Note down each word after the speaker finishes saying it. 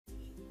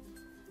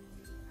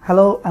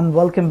Hello and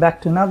welcome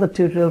back to another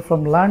tutorial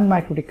from Learn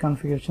Mikrotik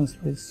Configuration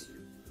Series.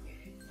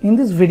 In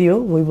this video,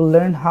 we will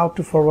learn how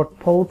to forward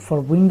port for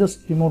Windows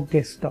Remote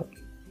Desktop.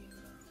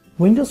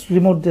 Windows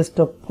Remote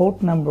Desktop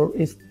port number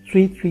is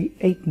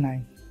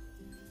 3389.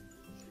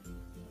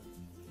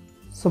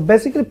 So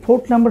basically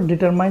port number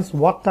determines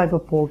what type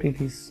of port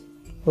it is,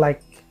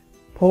 like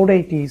port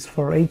 80 is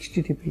for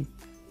HTTP,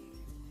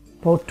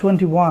 port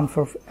 21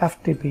 for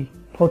FTP,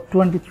 port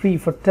 23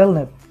 for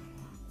Telnet.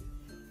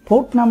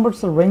 Port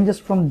numbers ranges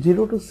from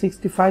 0 to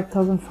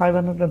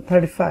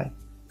 65,535.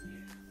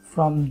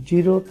 From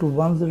 0 to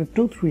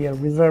 1023 are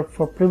reserved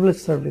for privileged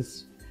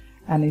service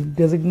and is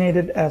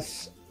designated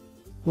as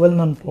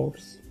well-known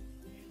ports.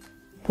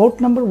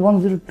 Port number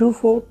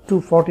 1024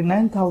 to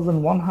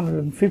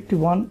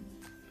 49,151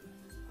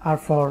 are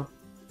for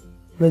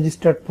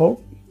registered port,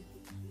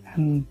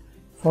 and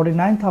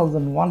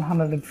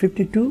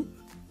 49,152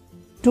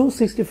 to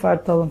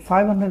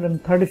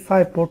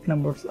 65,535 port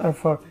numbers are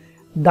for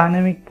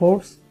dynamic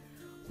ports,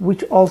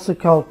 which also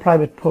called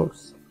private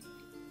ports.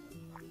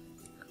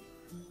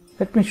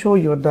 Let me show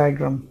you a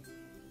diagram.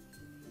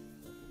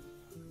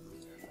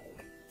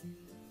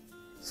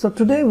 So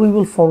today we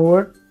will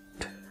forward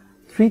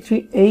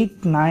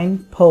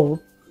 3389 port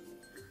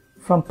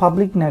from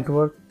public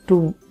network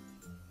to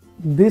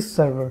this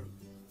server.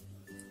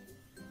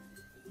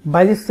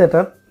 By this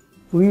setup,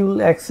 we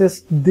will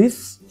access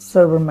this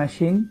server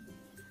machine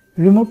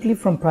remotely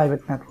from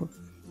private network.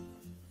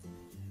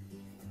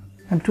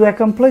 And to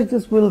accomplish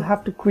this, we'll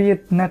have to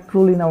create net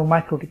rule in our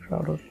Mikrotik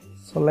router.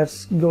 So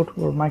let's go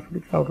to our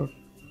Mikrotik router.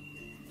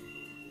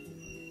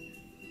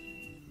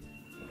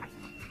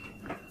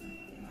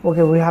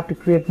 Okay, we have to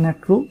create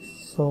net rule.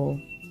 So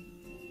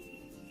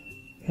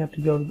we have to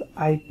go to the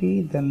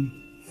IP, then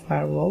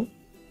firewall.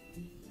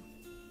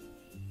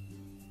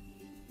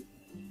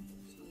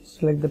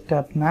 Select the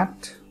tab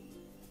net,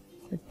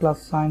 click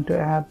plus sign to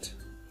add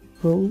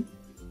rule.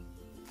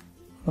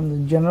 From the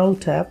general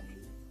tab,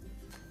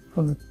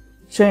 from the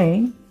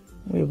chain,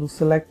 we will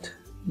select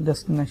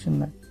destination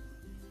net.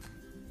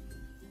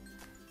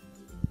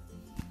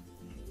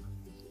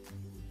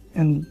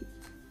 And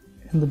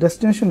in the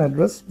destination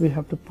address, we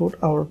have to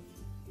put our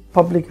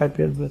public IP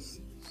address.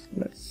 So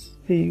let's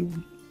see.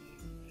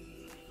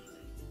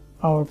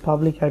 Our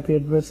public IP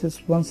address is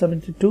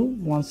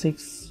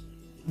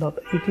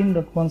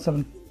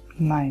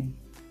 172.168.18.179.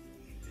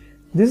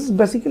 This is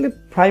basically a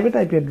private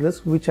IP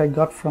address which I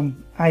got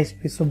from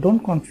ISP, so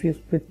don't confuse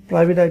with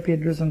private IP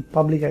address and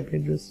public IP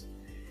address.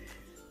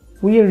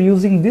 We are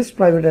using this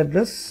private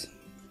address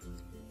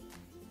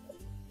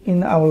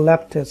in our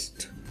lab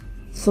test,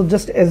 so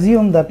just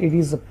assume that it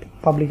is a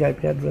public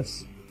IP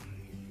address.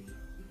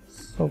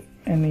 So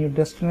in your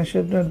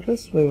destination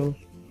address, we will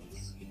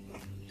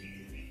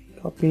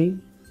copy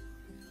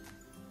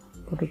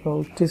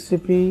protocol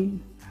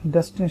TCP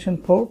destination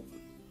port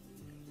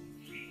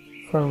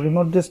for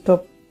remote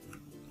desktop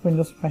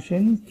Windows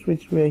machine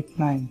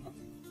 3389.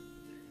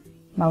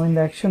 Now in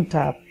the action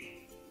tab,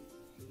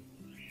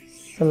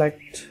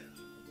 select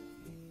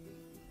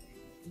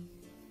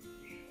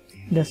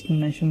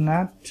destination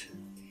net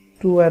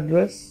to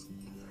address.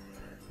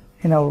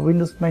 In our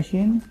Windows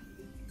machine,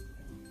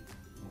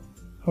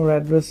 our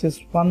address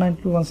is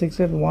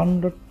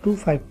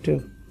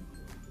 192.168.1.252.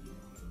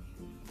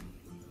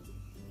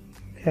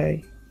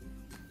 Okay.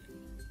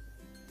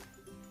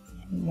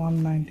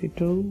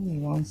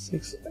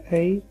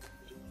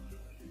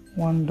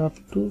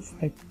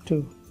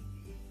 192.168.1.252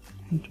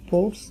 and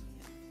ports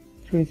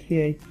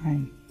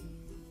 3389.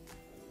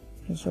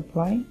 Just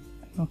apply.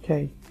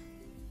 Okay.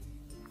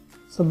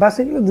 So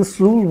basically this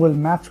rule will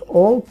match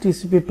all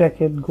TCP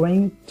packet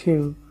going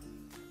to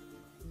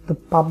the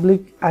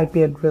public IP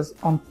address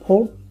on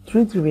port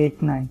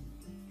 3389,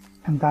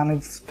 and then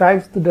it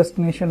stripes the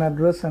destination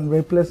address and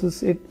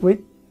replaces it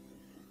with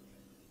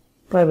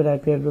private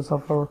IP address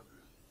of our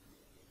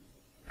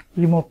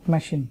remote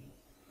machine.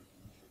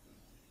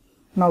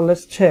 Now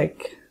let's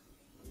check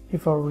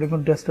if our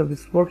remote desktop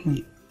is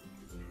working.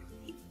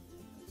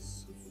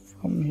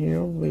 From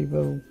here we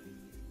will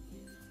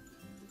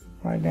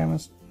write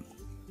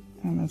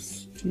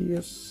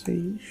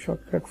mstsc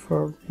shortcut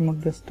for remote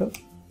desktop.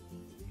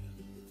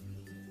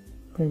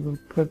 We will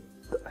put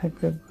the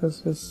IP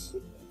address is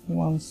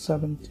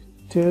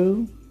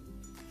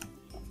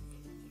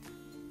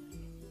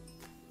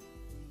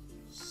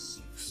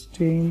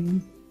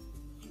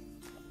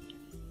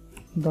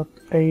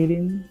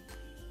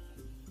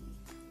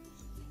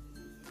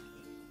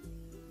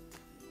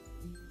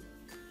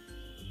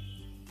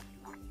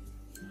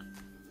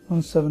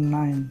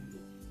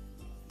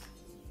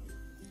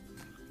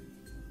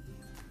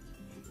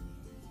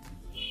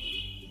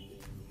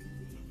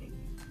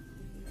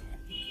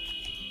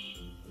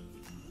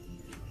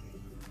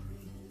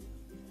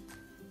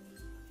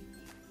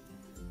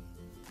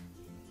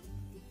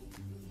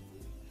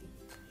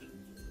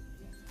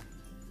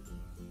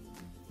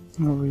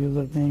Our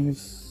username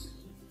is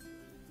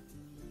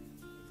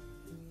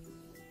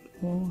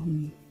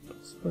and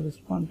password is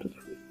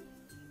 123.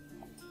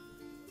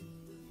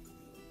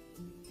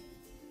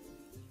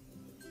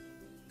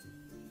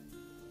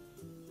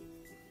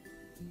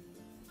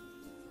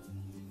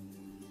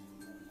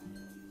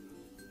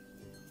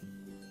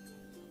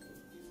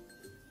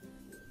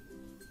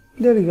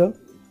 There you go.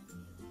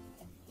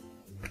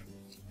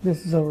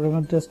 This is our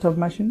remote desktop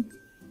machine.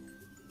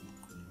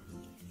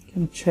 You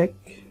can check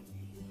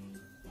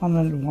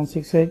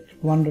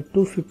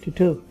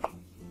 192.168.1.252.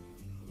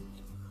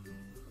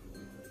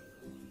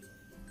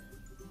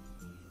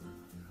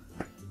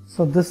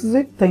 So this is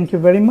it. Thank you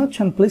very much,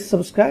 and please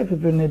subscribe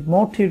if you need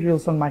more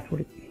tutorials on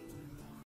Mikrotik.